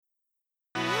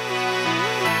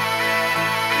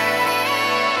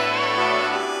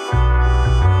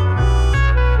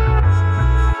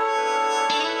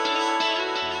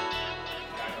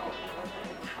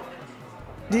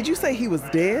Did you say he was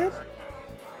dead?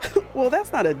 Well,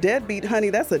 that's not a deadbeat, honey.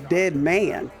 That's a dead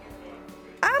man.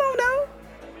 I don't know.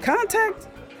 Contact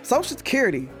Social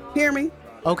Security. Hear me?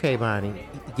 Okay, Bonnie.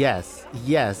 Yes.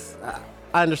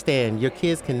 I understand. Your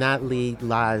kids cannot lead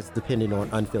lives depending on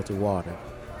unfiltered water.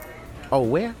 Oh,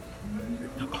 where?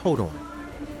 Hold on.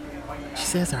 She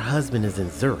says her husband is in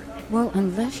Zurich. Well,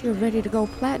 unless you're ready to go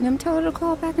platinum, tell her to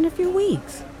call back in a few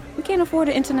weeks. We can't afford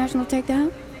an international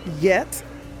takedown. Yet.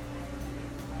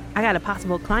 I got a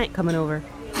possible client coming over.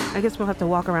 I guess we'll have to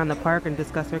walk around the park and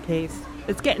discuss her case.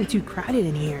 It's getting too crowded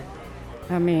in here.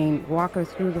 I mean, walk her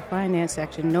through the finance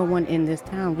section no one in this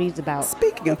town reads about.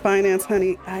 Speaking of finance,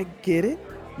 honey, I get it.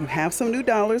 You have some new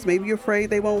dollars. Maybe you're afraid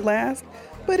they won't last.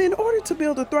 But in order to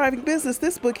build a thriving business,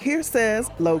 this book here says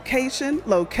location.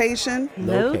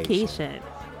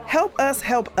 Help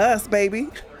us, baby.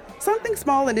 Something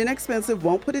small and inexpensive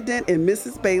won't put a dent in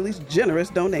Mrs. Bailey's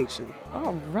generous donation.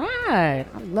 All right.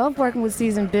 I love working with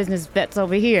seasoned business vets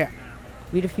over here.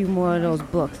 Read a few more of those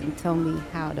books and tell me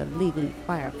how to legally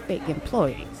fire fake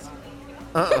employees.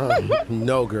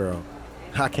 No, girl.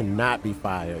 I cannot be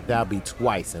fired. That'll be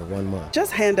twice in 1 month.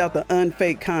 Just hand out the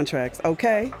unfake contracts,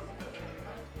 okay?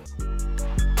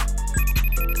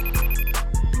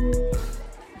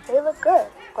 They look good.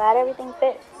 Glad everything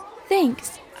fits.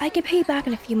 Thanks. I can pay you back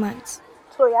in a few months.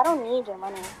 Tori, I don't need your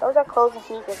money. Those are clothes and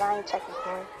sneakers I ain't checking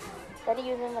for. Better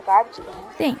use them in the garbage can.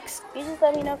 Thanks. You just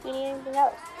let me know if you need anything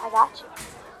else. I got you.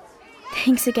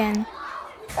 Thanks again.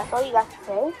 That's all you got to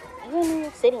say? You in New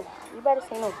York City now. You better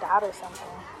say no doubt or something.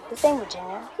 This ain't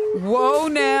Virginia. Whoa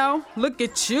now. Look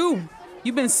at you.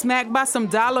 You been smacked by some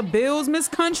dollar bills, Miss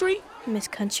Country? Miss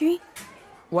Country?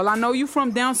 Well, I know you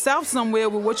from down south somewhere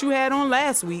with what you had on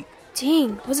last week.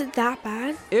 Dang, was it that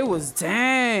bad? It was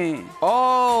dang.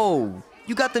 Oh,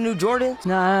 you got the new Jordans?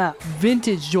 Nah,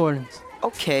 vintage Jordans.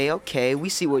 Okay, we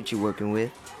see what you're working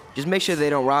with. Just make sure they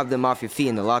don't rob them off your feet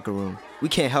in the locker room. We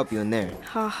can't help you in there.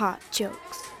 Ha ha,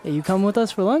 jokes. Hey, you come with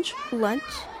us for lunch? Lunch?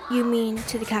 You mean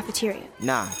to the cafeteria?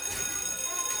 Nah.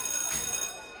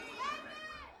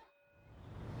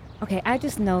 Okay, I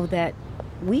just know that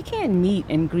we can't meet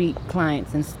and greet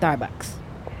clients in Starbucks.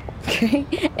 Okay?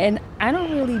 And I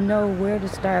don't really know where to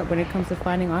start when it comes to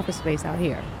finding office space out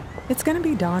here. It's going to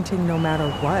be daunting no matter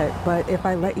what, but if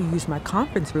I let you use my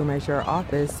conference room as your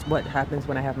office, what happens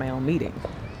when I have my own meeting?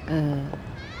 I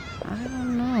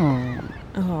don't know.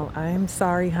 Oh, I'm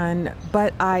sorry, hun,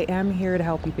 but I am here to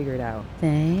help you figure it out.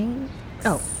 Thanks.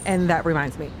 Oh, and that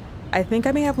reminds me. I think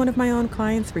I may have one of my own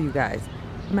clients for you guys.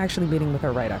 I'm actually meeting with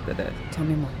her right after this. Tell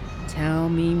me more. Tell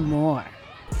me more.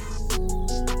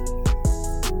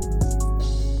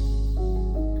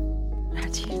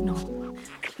 Rajiv,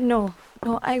 no,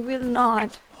 I will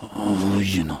not. Oh,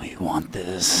 you know you want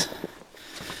this.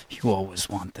 You always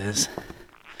want this.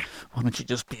 Why don't you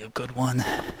just be a good one?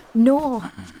 No.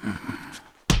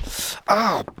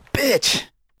 Oh, bitch!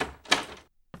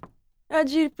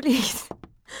 Rajiv, please.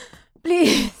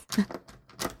 Please.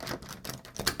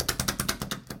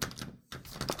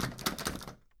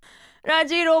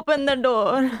 Rajiv, open the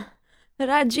door.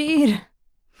 Rajiv.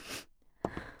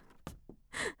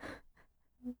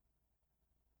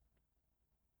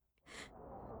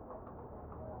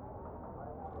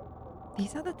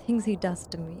 These are the things he does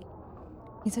to me.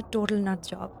 He's a total nut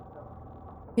job.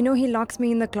 You know, he locks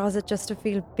me in the closet just to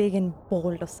feel big and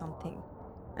bold or something.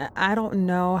 I don't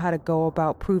know how to go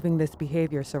about proving this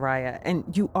behavior, Soraya. And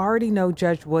you already know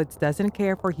Judge Woods doesn't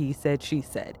care for he said, she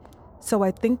said. So I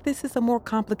think this is a more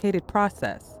complicated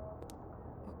process.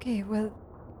 Okay, well,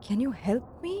 can you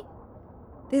help me?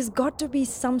 There's got to be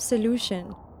some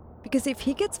solution. Because if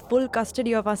he gets full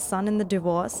custody of our son in the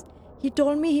divorce, he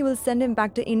told me he will send him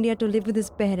back to India to live with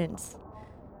his parents.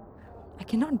 I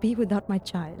cannot be without my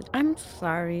child. I'm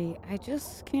sorry. I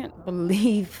just can't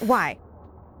believe... Why?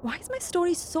 Why is my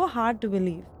story so hard to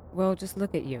believe? Well, just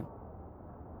look at you.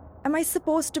 Am I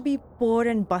supposed to be poor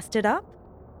and busted up?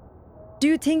 Do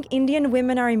you think Indian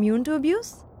women are immune to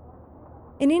abuse?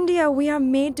 In India, we are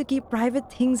made to keep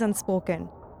private things unspoken.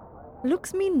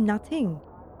 Looks mean nothing.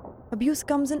 Abuse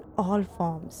comes in all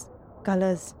forms,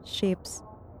 colors, shapes,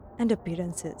 and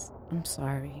appearances. I'm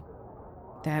sorry.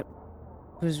 That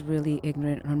was really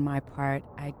ignorant on my part.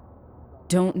 I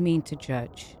don't mean to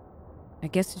judge. I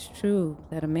guess it's true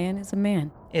that a man is a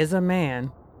man. Is a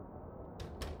man.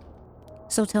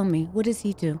 So tell me, what does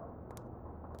he do?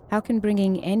 How can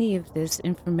bringing any of this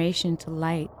information to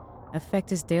light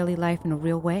affect his daily life in a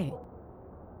real way?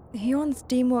 He owns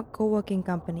Teamwork Co-working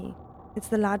Company. It's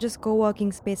the largest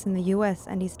co-working space in the US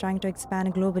and he's trying to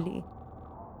expand globally.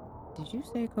 Did you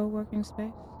say co-working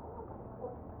space?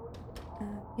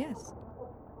 Yes.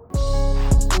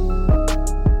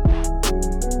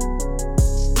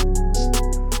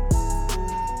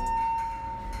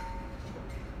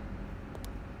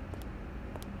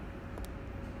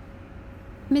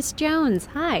 Miss Jones,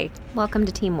 hi. Welcome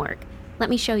to Teamwork. Let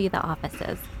me show you the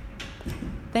offices.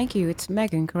 Thank you. It's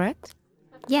Megan, correct?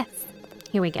 Yes.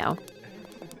 Here we go.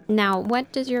 Now,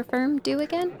 what does your firm do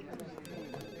again?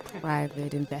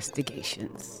 Private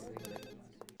investigations.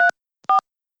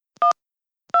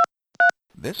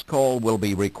 This call will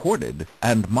be recorded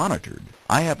and monitored.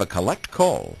 I have a collect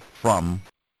call from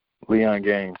Leon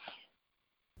Gaines.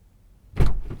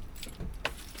 Go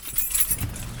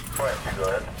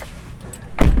ahead.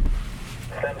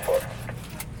 Stand for.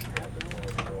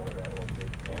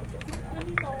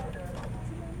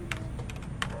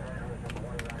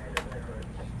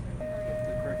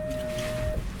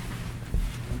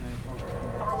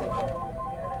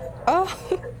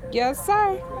 Oh, yes,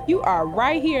 sir. You are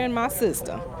right here in my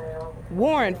system.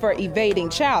 Warrant for evading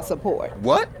child support.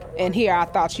 What? And here I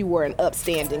thought you were an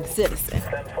upstanding citizen.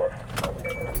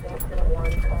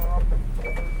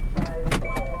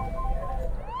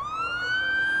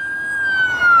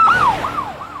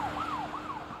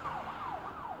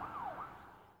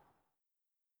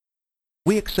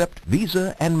 We accept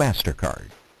Visa and MasterCard.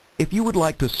 If you would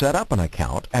like to set up an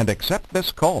account and accept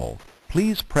this call,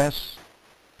 please press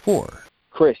 4.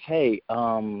 Chris, hey,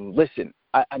 listen,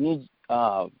 I need,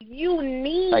 You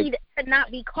need to not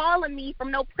be calling me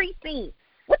from no precinct.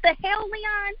 What the hell,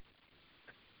 Leon?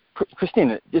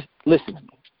 Christina, just listen to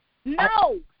me.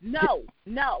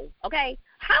 No, okay?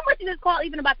 How much is this call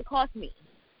even about to cost me?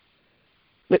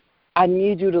 Look, I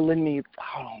need you to lend me,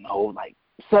 I don't know, like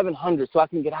 $700 so I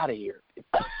can get out of here.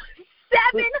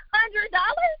 $700?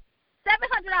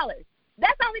 $700.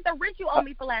 That's only the rent you owe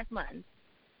me for last month.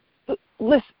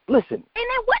 Listen. And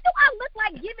then what do I look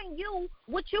like giving you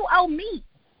what you owe me?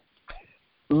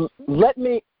 Let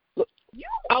me. Look,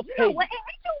 I'll you pay know you. what?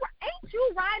 Ain't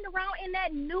you riding around in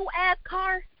that new ass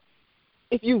car?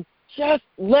 If you just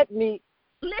let me.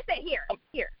 Listen here.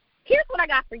 Here's what I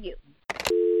got for you.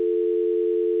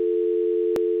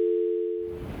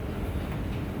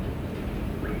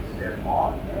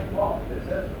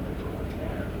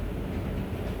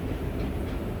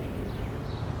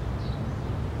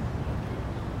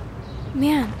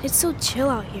 Man, it's so chill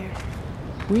out here.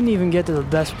 We didn't even get to the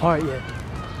best part yet.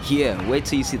 Yeah, wait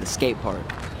till you see the skate park.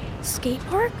 Skate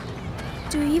park?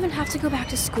 Do we even have to go back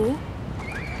to school?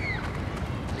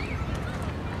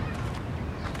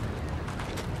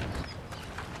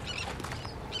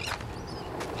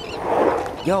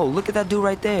 Yo, look at that dude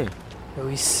right there. Yo,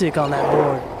 he's sick on that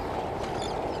board.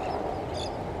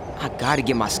 I gotta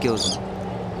get my skills on.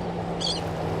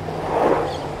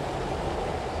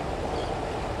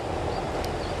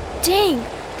 Dang, I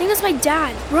think that's my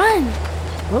dad. Run!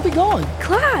 Where are we going?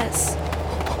 Class!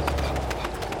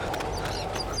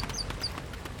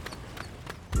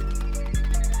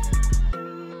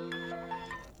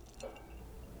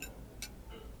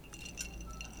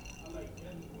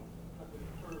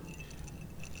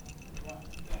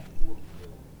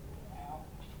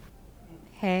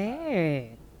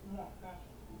 Hey.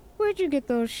 Where'd you get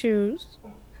those shoes?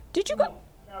 Did you go?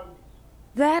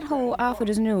 That whole outfit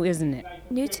is new, isn't it?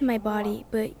 New to my body,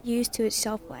 but used to its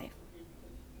shelf life.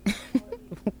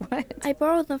 What? I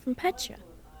borrowed them from Petra.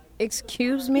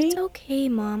 Excuse me? It's okay,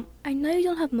 Mom. I know you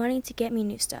don't have money to get me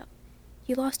new stuff.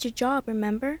 You lost your job,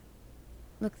 remember?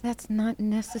 Look, that's not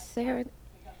necessary.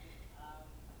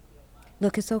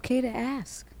 Look, it's okay to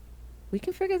ask. We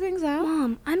can figure things out.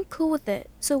 Mom, I'm cool with it,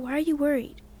 so why are you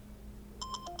worried?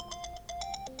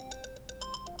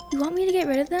 You want me to get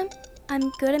rid of them? I'm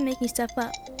good at making stuff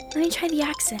up. Let me try the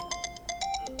accent.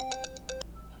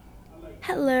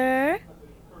 Hello?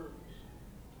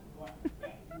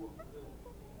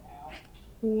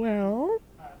 Well?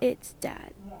 It's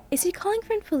Dad. Is he calling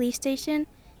from the police station?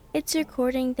 It's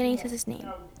recording, then he says his name.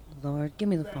 Lord, give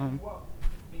me the phone.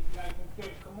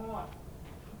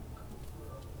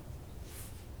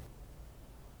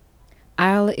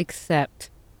 I'll accept.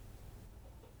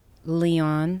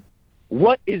 Leon.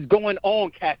 What is going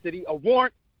on, Cassidy? A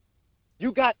warrant?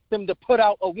 You got them to put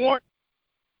out a warrant?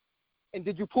 And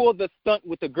did you pull the stunt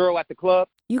with the girl at the club?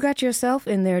 You got yourself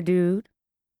in there, dude.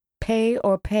 Pay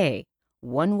or pay.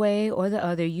 One way or the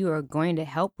other, you are going to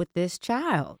help with this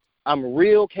child. I'm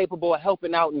real capable of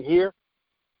helping out in here.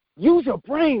 Use your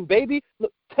brain, baby.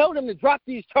 Look, tell them to drop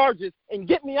these charges and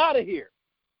get me out of here.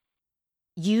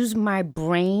 Use my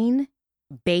brain,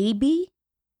 baby?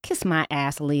 Kiss my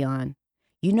ass, Leon.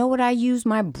 You know what I use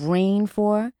my brain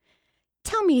for?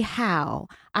 Tell me how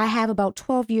I have about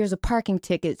 12 years of parking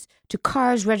tickets to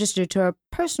cars registered to a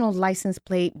personal license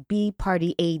plate B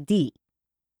Party AD.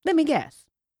 Let me guess.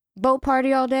 Boat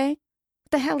party all day?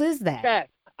 What the hell is that? Cass,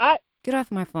 Get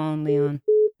off my phone, Leon.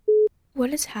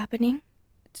 What is happening?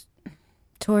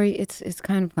 Tori, it's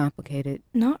kind of complicated.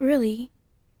 Not really.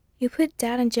 You put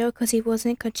Dad in jail because he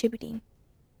wasn't contributing.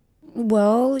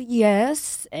 Well,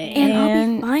 yes, And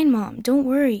I'll be fine, Mom. Don't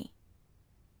worry.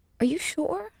 Are you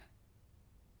sure?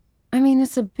 I mean,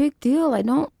 it's a big deal. I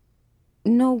don't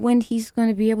know when he's going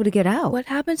to be able to get out. What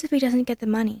happens if he doesn't get the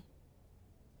money?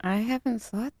 I haven't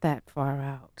thought that far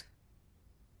out.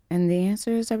 And the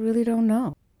answer is I really don't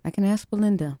know. I can ask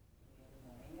Belinda.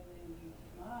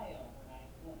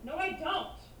 No, I don't.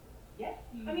 Yes.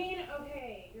 I mean,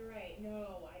 okay, you're right.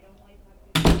 No, I don't like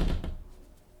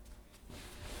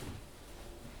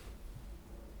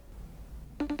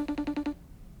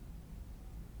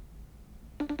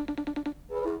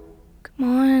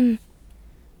Come on.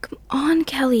 Come on,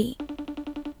 Kelly.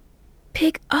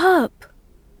 Pick up.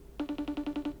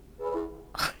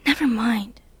 Oh, never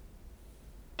mind.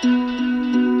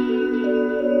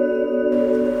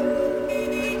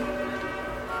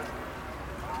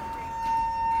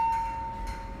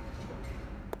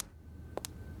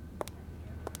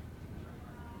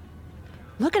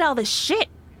 Look at all this shit.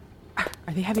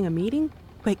 Are they having a meeting?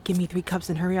 Quick, give me 3 cups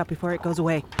and hurry up before it goes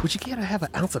away. Would you care to have an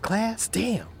ounce of class?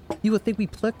 Damn. You would think we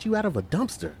plucked you out of a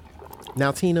dumpster.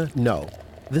 Now, Tina, no.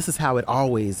 This is how it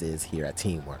always is here at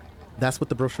Teamwork. That's what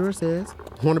the brochure says.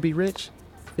 Want to be rich?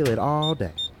 Feel it all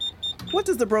day. What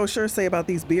does the brochure say about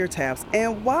these beer taps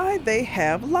and why they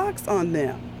have locks on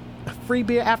them? Free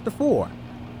beer after 4.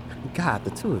 God, the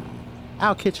two of you.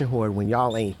 I'll kitchen hoard when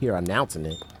y'all ain't here announcing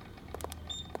it.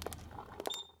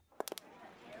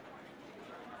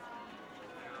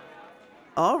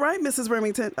 All right, Mrs.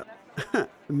 Remington.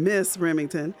 Miss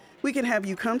Remington, we can have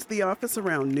you come to the office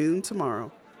around noon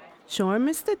tomorrow. Sure,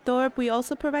 Mr. Thorpe. We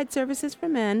also provide services for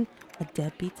men. A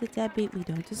deadbeat's a deadbeat. We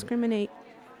don't discriminate.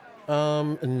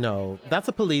 No. That's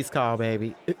a police call,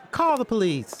 baby. Call the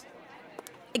police.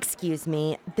 Excuse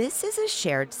me, this is a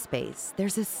shared space.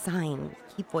 There's a sign,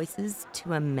 keep voices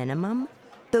to a minimum.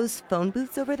 Those phone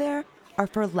booths over there are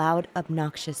for loud,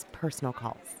 obnoxious personal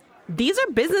calls. These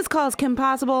are business calls, Kim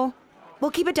Possible. Well,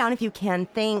 keep it down if you can,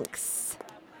 thanks.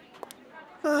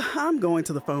 I'm going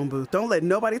to the phone booth. Don't let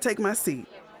nobody take my seat.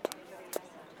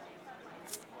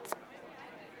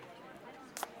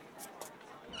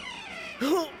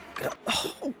 Oh,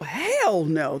 hell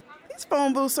no. These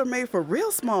phone booths are made for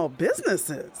real small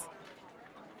businesses.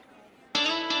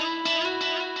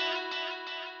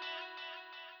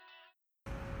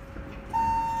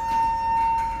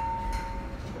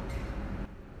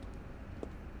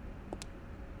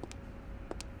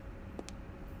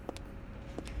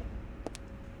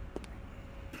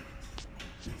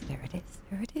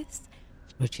 There it is.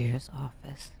 Rogier's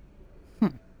office.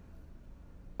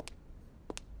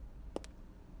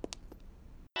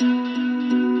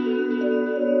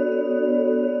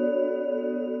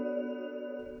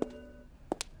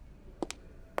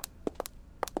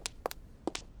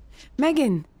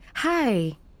 Megan,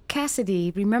 hi.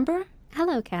 Cassidy, remember?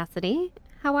 Hello, Cassidy.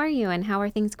 How are you and how are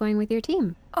things going with your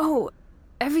team? Oh,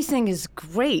 everything is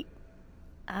great.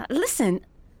 Listen,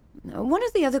 one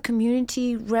of the other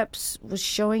community reps was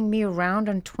showing me around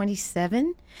on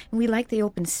 27, and we like the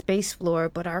open space floor,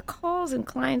 but our calls and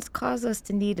clients cause us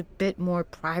to need a bit more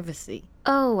privacy.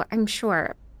 Oh, I'm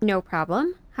sure. No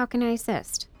problem. How can I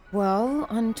assist? Well,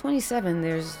 on 27,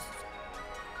 there's...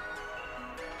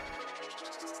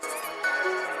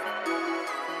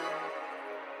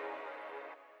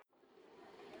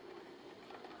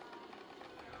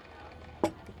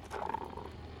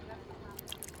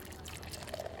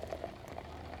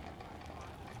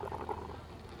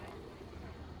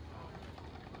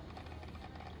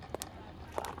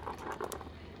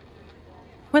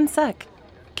 One sec.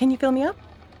 Can you fill me up?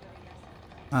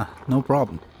 No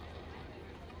problem.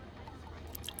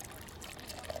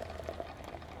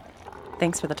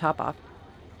 Thanks for the top off.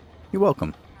 You're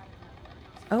welcome.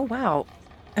 Oh, wow.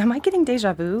 Am I getting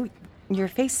deja vu? Your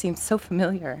face seems so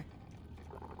familiar.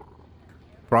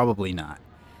 Probably not.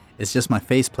 It's just my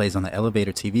face plays on the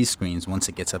elevator TV screens once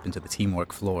it gets up into the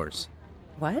Teamwork floors.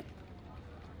 What?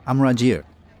 I'm Rogier.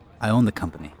 I own the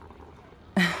company.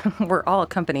 We're all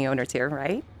company owners here,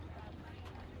 right?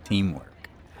 Teamwork.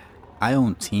 I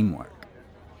own Teamwork.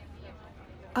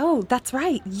 Oh, that's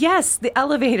right. Yes, the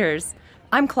elevators.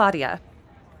 I'm Claudia.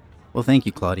 Well, thank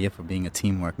you, Claudia, for being a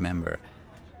Teamwork member.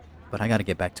 But I gotta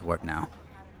get back to work now.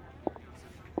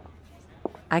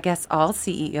 I guess all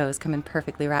CEOs come in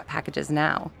perfectly wrapped packages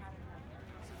now.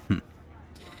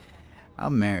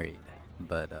 I'm married,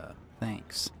 but,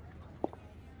 thanks.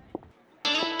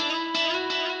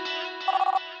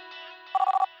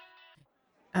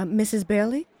 Mrs.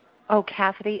 Bailey? Oh,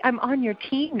 Cassidy, I'm on your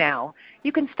team now.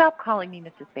 You can stop calling me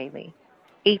Mrs. Bailey.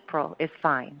 April is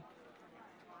fine.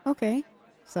 Okay,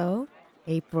 so,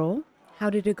 April,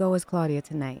 how did it go as Claudia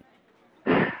tonight?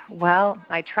 Well,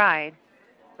 I tried,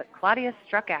 but Claudia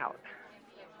struck out.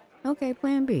 Okay,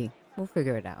 plan B. We'll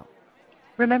figure it out.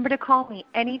 Remember to call me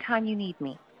anytime you need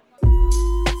me.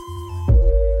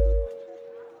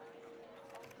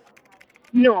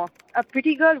 No, a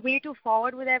pretty girl way too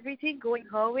forward with everything going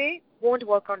her way won't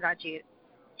work on Rajiv.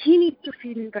 He needs to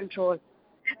feel in control.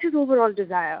 That's his overall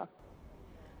desire.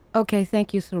 Okay,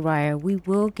 thank you, Soraya. We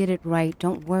will get it right.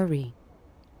 Don't worry.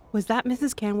 Was that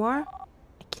Mrs. Kanwar?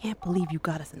 I can't believe you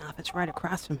got us an office right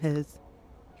across from his.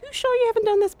 You sure you haven't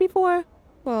done this before?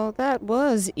 Well, that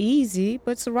was easy,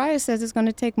 but Soraya says it's going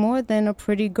to take more than a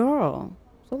pretty girl.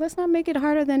 So let's not make it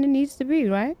harder than it needs to be,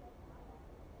 right?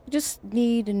 Just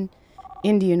need an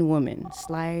Indian woman,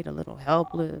 slight, a little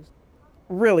helpless.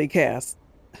 Really, Cass?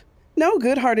 No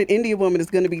good-hearted Indian woman is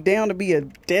going to be down to be a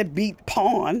deadbeat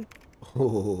pawn.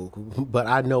 Oh, but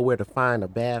I know where to find a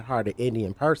bad-hearted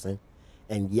Indian person.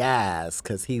 And yes,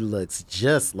 because he looks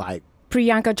just like...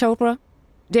 Priyanka Chopra?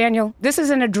 Daniel, this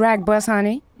isn't a drag bus,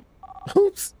 honey.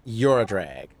 Oops, you're a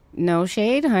drag. No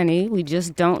shade, honey. We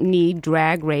just don't need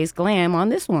drag race glam on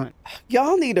this one.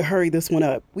 Y'all need to hurry this one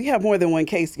up. We have more than one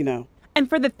case, you know. And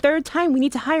for the third time, we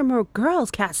need to hire more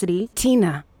girls, Cassidy.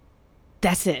 Tina,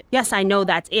 that's it. Yes, I know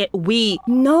that's it. We...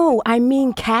 No, I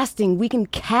mean casting. We can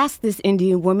cast this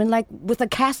Indian woman like with a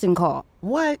casting call.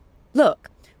 What? Look,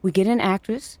 we get an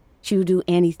actress. She will do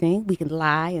anything. We can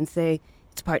lie and say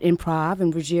it's part improv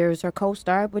and Rogier is her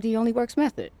co-star, but he only works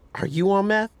method. Are you on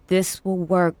meth? This will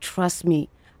work, trust me.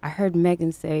 I heard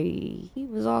Megan say he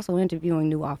was also interviewing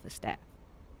new office staff.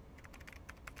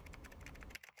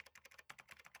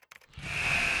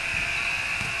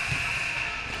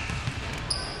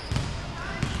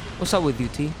 What's up with you,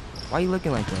 T? Why you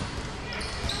looking like that?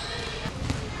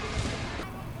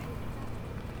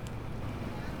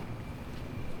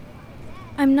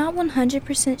 I'm not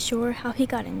 100% sure how he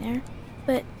got in there,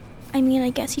 but I mean, I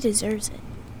guess he deserves it.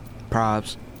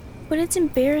 Probs. But it's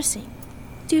embarrassing.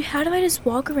 Dude, how do I just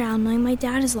walk around knowing my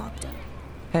dad is locked up?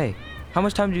 Hey, how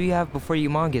much time do you have before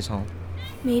your mom gets home?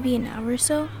 Maybe an hour or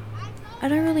so? I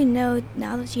don't really know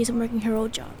now that she isn't working her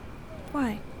old job.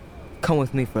 Why? Come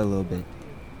with me for a little bit.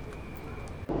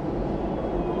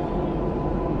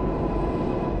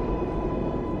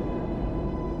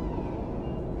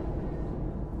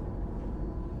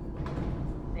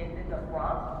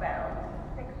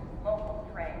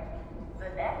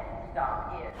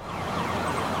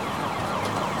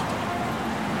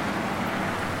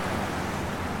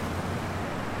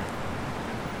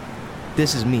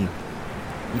 This is me.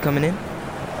 You coming in?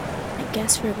 I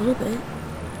guess for a little bit.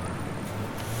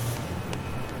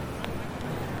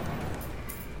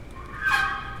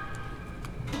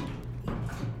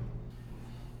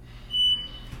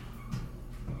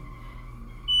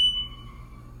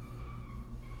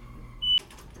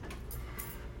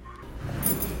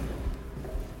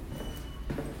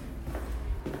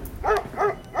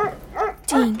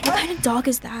 Dang, what kind of dog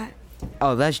is that?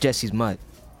 Oh, that's Jesse's mutt.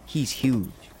 He's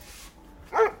huge.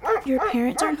 Your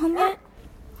parents aren't home yet?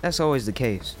 That's always the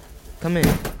case. Come in.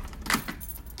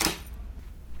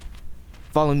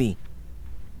 Follow me.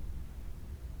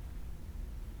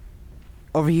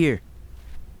 Over here.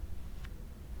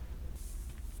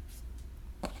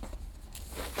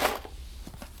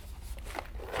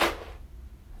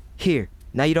 Here.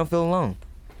 Now you don't feel alone.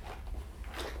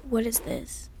 What is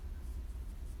this?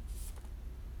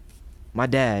 My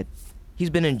dad. He's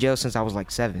been in jail since I was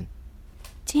like 7.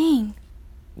 Dang.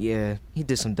 Yeah, he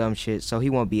did some dumb shit, so he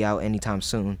won't be out anytime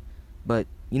soon. But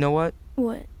you know what?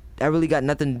 What? That really got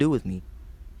nothing to do with me.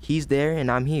 He's there and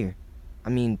I'm here. I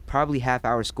mean, probably half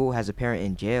our school has a parent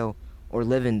in jail or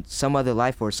living some other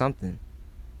life or something.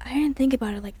 I didn't think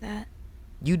about it like that.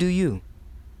 You do you.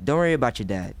 Don't worry about your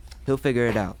dad. He'll figure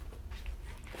it out.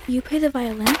 You play the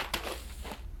violin?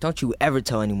 Don't you ever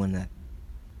tell anyone that.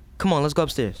 Come on, let's go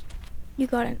upstairs. You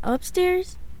got an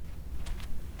upstairs?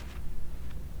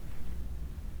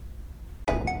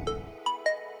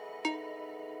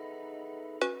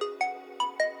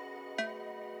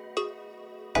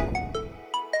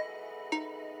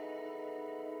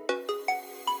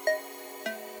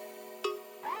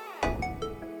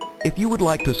 If you would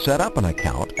like to set up an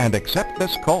account and accept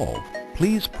this call,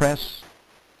 please press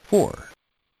 4.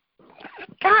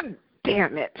 God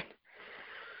damn it.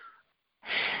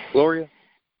 Gloria?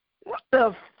 What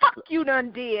the fuck you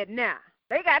done did now?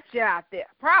 They got you out there.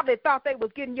 Probably thought they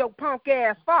was getting your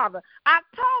punk-ass father. I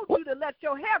told you to let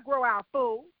your hair grow out,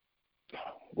 fool.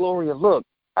 Gloria, look.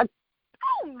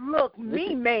 Don't look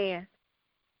me, man.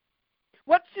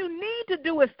 What you need to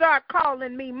do is start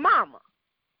calling me mama.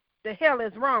 The hell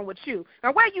is wrong with you?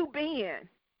 Now, where you been?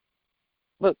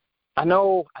 Look, I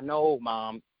know,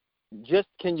 Mom. Just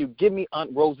can you give me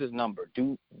Aunt Rose's number?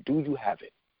 Do you have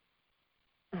it?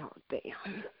 Oh,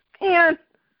 damn.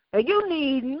 And you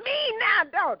need me now,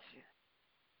 don't you?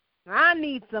 I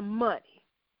need some money.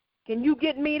 Can you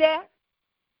get me that?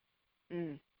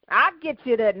 I'll get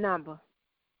you that number.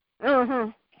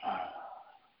 Uh-huh.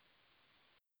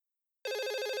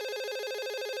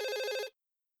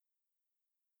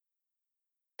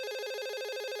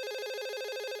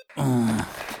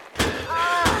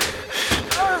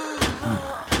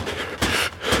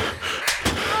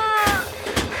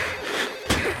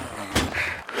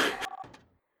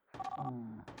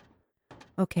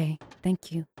 Okay,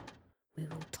 thank you. We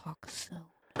will talk soon.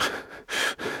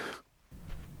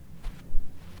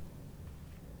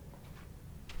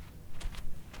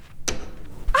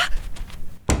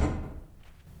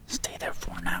 Stay there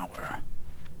for an hour.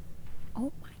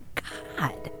 Oh my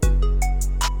God.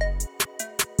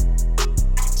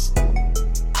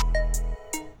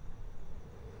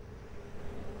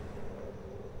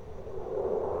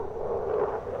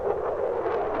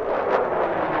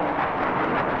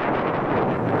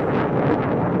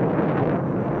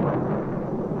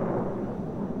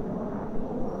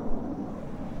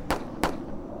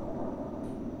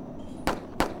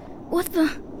 What the?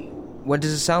 What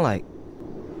does it sound like?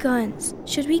 Guns.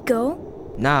 Should we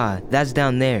go? Nah, that's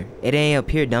down there. It ain't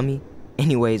up here, dummy.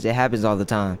 Anyways, it happens all the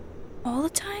time. All the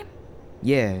time?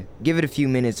 Yeah, give it a few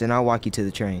minutes and I'll walk you to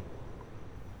the train.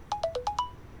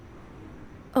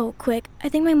 Oh, quick. I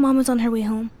think my mom is on her way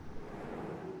home.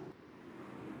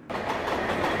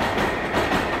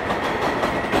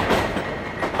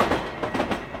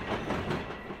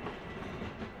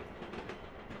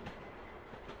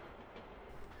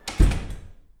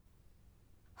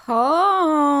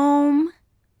 Home.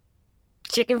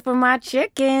 Chicken for my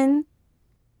chicken.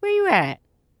 Where you at?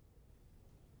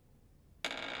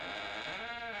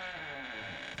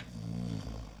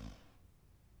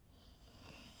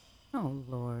 Oh,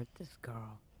 Lord, this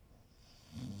girl.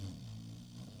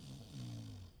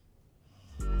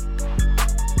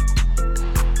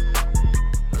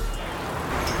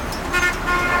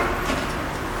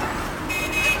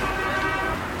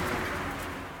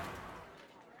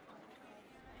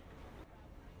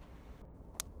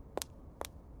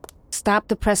 Stop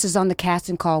the presses on the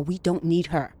casting call. We don't need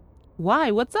her. Why?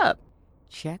 What's up?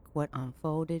 Check what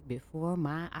unfolded before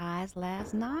my eyes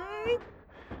last night.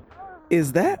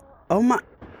 Is that? Oh my.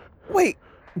 Wait,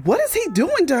 what is he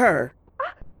doing to her?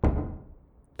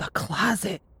 The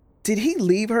closet. Did he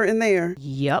leave her in there?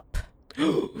 Yup.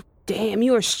 Damn,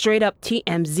 you are straight up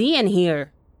TMZ in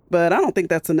here. But I don't think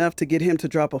that's enough to get him to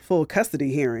drop a full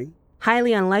custody hearing.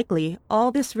 Highly unlikely.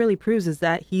 All this really proves is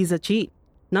that he's a cheat.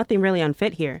 Nothing really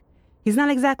unfit here. He's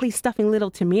not exactly stuffing little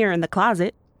Tamir in the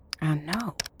closet. I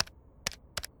know.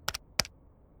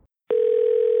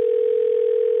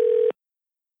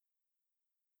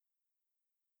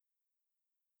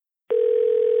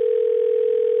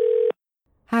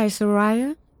 Hi,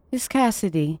 Soraya. It's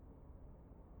Cassidy.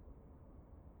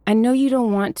 I know you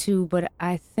don't want to, but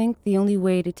I think the only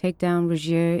way to take down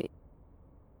Roger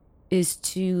is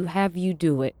to have you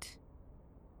do it.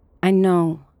 I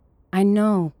know.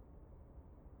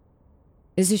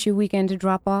 Is this your weekend to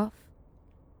drop off?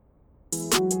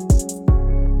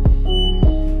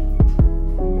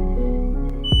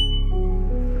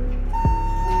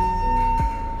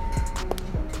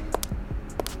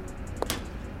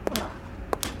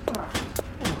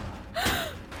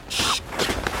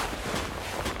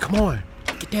 Come on,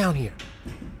 get down here.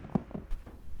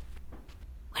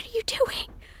 What are you doing?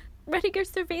 Running your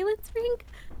surveillance ring?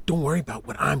 Don't worry about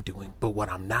what I'm doing, but what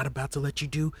I'm not about to let you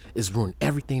do is ruin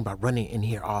everything by running in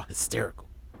here all hysterical.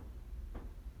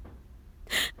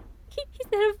 He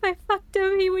said if I fucked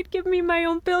him, he would give me my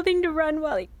own building to run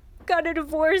while he got a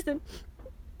divorce and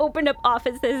opened up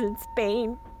offices in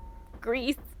Spain,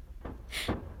 Greece.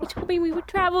 He told me we would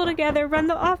travel together, run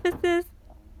the offices.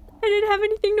 I didn't have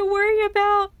anything to worry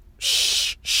about.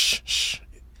 Shh.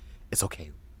 It's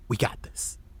okay. We got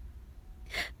this.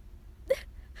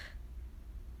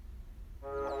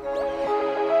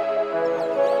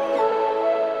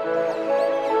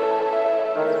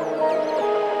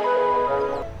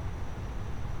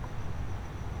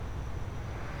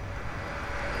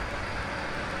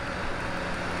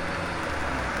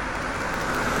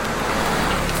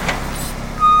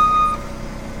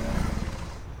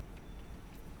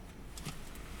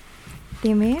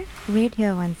 Timur, wait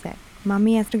here one sec.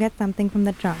 Mummy has to get something from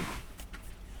the trunk.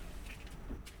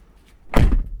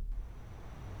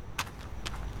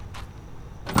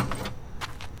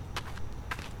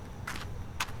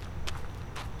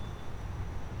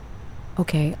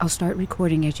 Okay, I'll start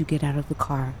recording as you get out of the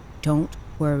car. Don't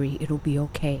worry, it'll be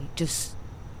okay. Just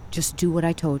do what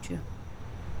I told you.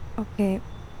 Okay,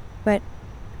 but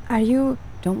are you...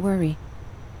 Don't worry.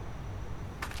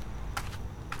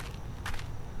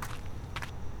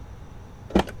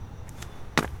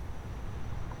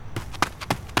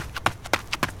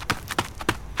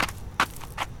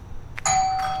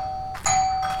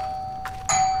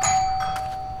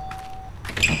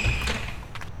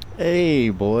 Hey,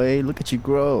 boy, look at you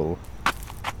grow.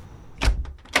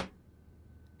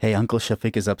 Hey, Uncle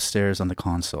Shafiq is upstairs on the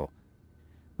console.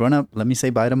 Run up, let me say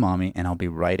bye to Mommy, and I'll be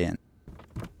right in.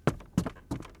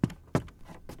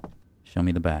 Show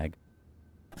me the bag.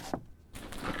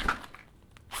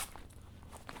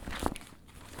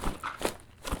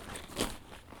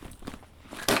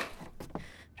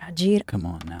 Rajir, Come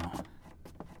on now.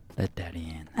 Let Daddy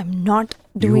in. I'm not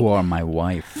doing... You are my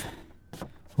wife.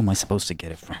 Who am I supposed to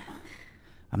get it from?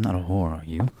 I'm not a whore, are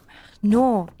you?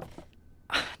 No.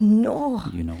 No.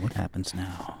 You know what happens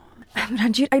now.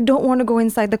 Ranjit, I don't want to go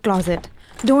inside the closet.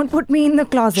 Don't put me in the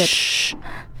closet. Shh.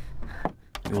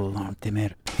 You will alarm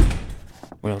Timur.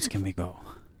 Where else can we go?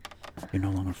 You're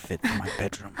no longer fit for my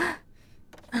bedroom.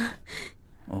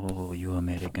 Oh, you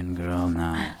American girl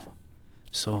now.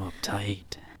 So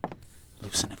uptight.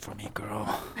 Loosen it for me,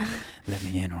 girl. Let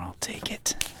me in or I'll take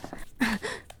it.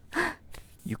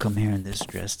 You come here in this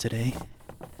dress today?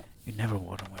 You never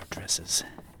wore to wear dresses.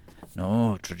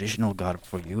 No, traditional garb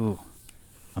for you.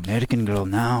 American girl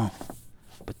now.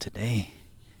 But today,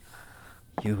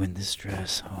 you in this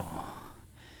dress, oh,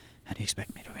 how do you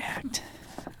expect me to react?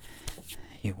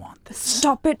 You want this.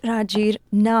 Stop it, Rajir,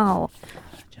 now.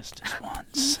 Just this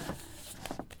once.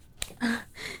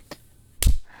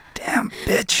 Damn,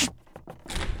 bitch.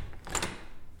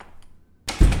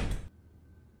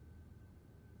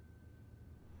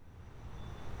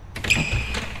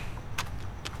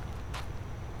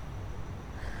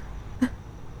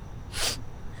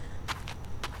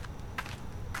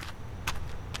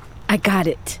 I got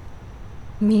it.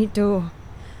 Me too.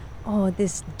 Oh,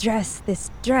 this dress.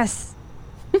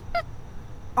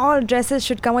 All dresses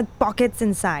should come with pockets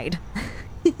inside.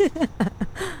 It's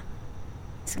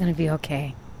gonna be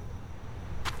okay.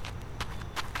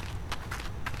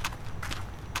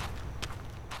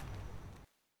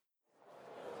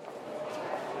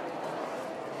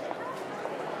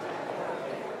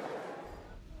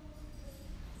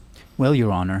 Well,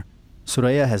 Your Honor,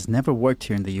 Soraya has never worked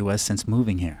here in the U.S. since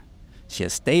moving here. She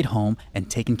has stayed home and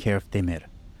taken care of Timur.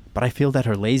 But I feel that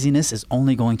her laziness is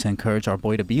only going to encourage our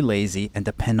boy to be lazy and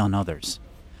depend on others.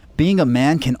 Being a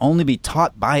man can only be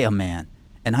taught by a man,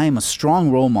 and I am a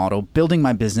strong role model building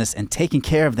my business and taking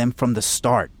care of them from the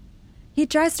start. He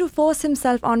tries to force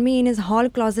himself on me in his hall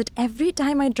closet every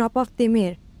time I drop off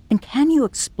Timur. And can you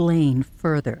explain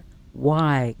further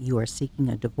why you are seeking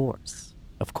a divorce?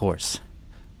 Of course.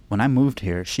 When I moved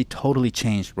here, she totally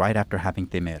changed right after having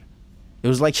Timur. It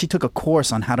was like she took a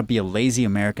course on how to be a lazy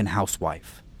American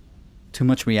housewife. Too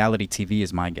much reality TV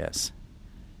is my guess.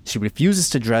 She refuses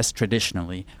to dress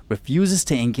traditionally, refuses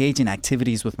to engage in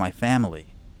activities with my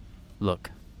family. Look,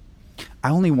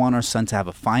 I only want our son to have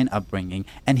a fine upbringing,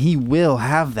 and he will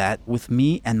have that with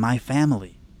me and my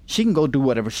family. She can go do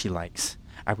whatever she likes.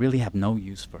 I really have no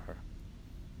use for her.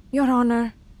 Your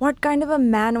Honor, what kind of a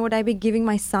man would I be giving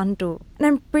my son to? And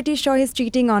I'm pretty sure he's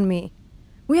cheating on me.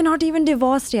 We are not even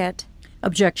divorced yet.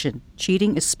 Objection.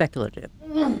 Cheating is speculative.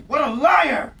 What a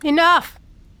liar! Enough!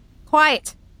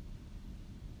 Quiet.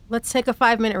 Let's take a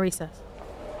 5-minute recess.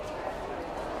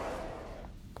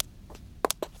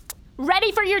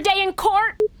 Ready for your day in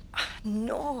court?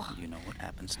 No. You know what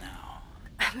happens now.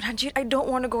 Ranjit, I don't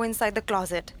want to go inside the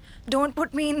closet. Don't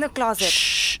put me in the closet.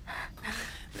 Shh.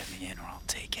 Let me in or I'll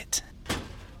take it.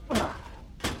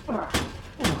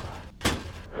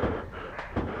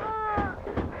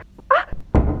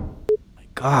 My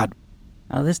God.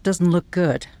 Now, this doesn't look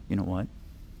good. You know what?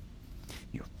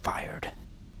 You're fired.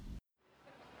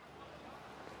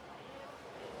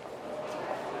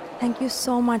 Thank you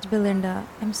so much, Belinda.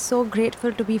 I'm so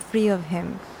grateful to be free of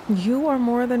him. You are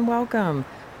more than welcome.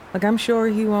 Like, I'm sure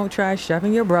he won't try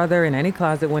shoving your brother in any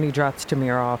closet when he drops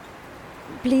Tamir off.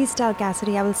 Please tell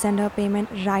Cassidy I will send her payment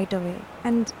right away.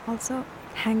 And also,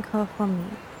 thank her for me.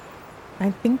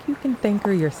 I think you can thank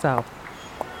her yourself.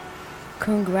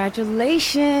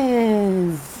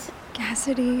 Congratulations!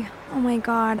 Cassidy, oh my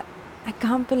God. I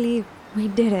can't believe we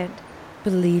did it.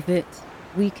 Believe it.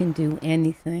 We can do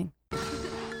anything.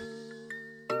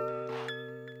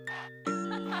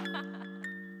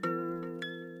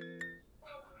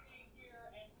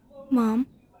 Mom,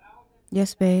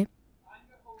 Yes, babe.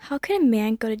 how can a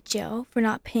man go to jail for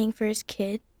not paying for his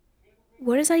kid?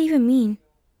 What does that even mean?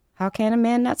 How can a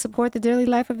man not support the daily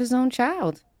life of his own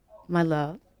child, my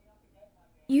love?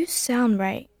 You sound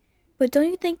right. But don't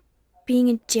you think being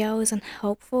in jail is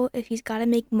unhelpful if he's got to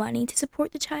make money to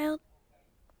support the child?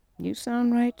 You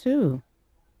sound right, too.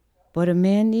 But a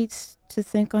man needs to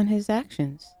think on his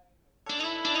actions.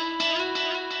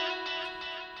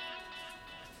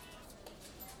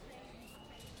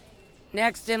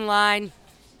 Next in line.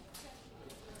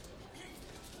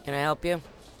 Can I help you?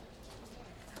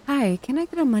 Hi, can I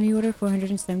get a money order for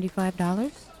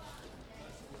 $175?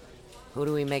 Who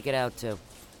do we make it out to?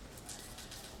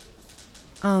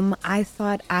 I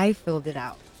thought I filled it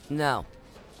out. No.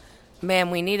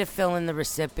 Ma'am, we need to fill in the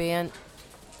recipient.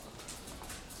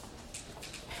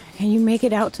 Can you make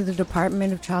it out to the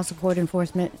Department of Child Support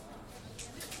Enforcement?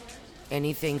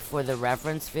 Anything for the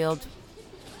reference field?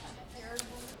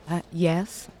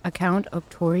 Yes. Account of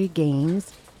Tory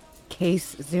Gaines,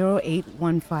 case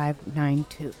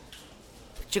 081592.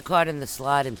 Put your card in the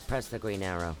slot and press the green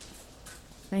arrow.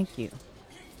 Thank you.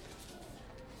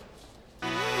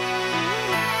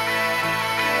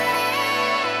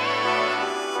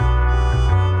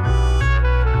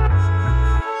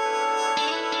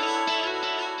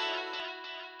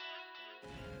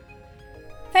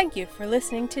 Thank you for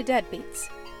listening to Deadbeats.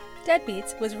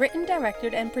 Deadbeats was written,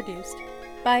 directed, and produced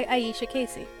by Aisha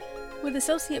Casey, with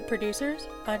associate producers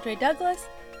Andre Douglas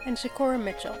and Shakura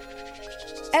Mitchell.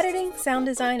 Editing, sound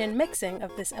design, and mixing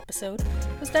of this episode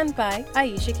was done by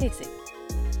Aisha Casey.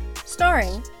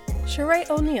 Starring Sheree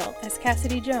O'Neal as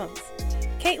Cassidy Jones,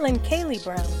 Caitlin Kaylee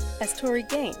Brown as Tory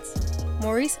Gaines,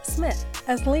 Maurice Smith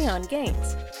as Leon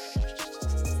Gaines.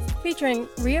 Featuring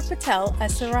Rhea Patel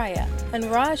as Soraya and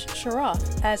Raj Sharaff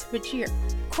as Vajir,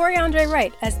 Corey Andre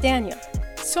Wright as Daniel,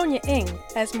 Sonia Ng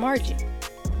as Margie,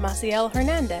 Maciel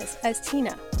Hernandez as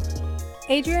Tina,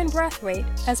 Adrian Brathwaite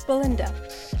as Belinda,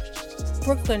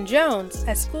 Brooklyn Jones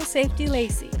as School Safety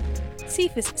Lacey,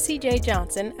 Cephas C.J.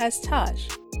 Johnson as Taj,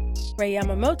 Ray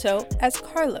Yamamoto as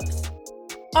Carlos,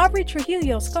 Aubrey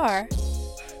Trujillo-Scar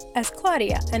as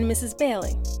Claudia and Mrs.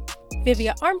 Bailey,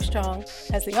 Vivia Armstrong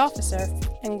as the officer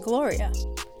and Gloria,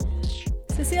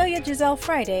 Cecilia Giselle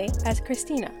Friday as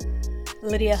Christina,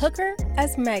 Lydia Hooker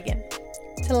as Megan,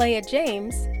 Talia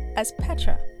James as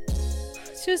Petra,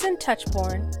 Susan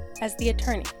Touchborn as the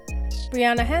attorney,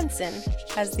 Brianna Hansen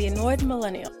as the annoyed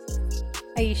millennial,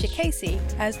 Aisha Casey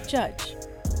as judge,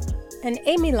 and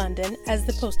Amy London as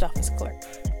the post office clerk.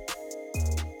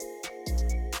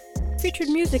 Featured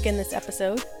music in this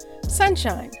episode: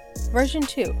 Sunshine, version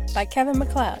 2 by Kevin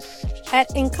MacLeod at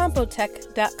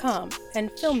incompotech.com and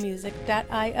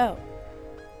filmmusic.io.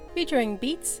 Featuring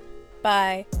beats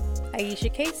by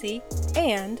Aisha Casey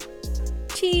and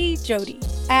T. Jody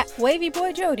at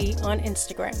WavyBoyJody on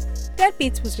Instagram.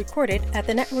 Deadbeats was recorded at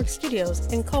the Network Studios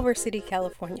in Culver City,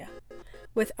 California,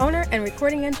 with owner and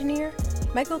recording engineer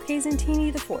Michael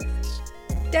Casentini IV.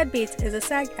 Deadbeats is a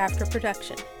SAG-AFTRA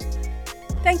production.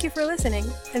 Thank you for listening,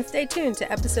 and stay tuned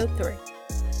to episode 3.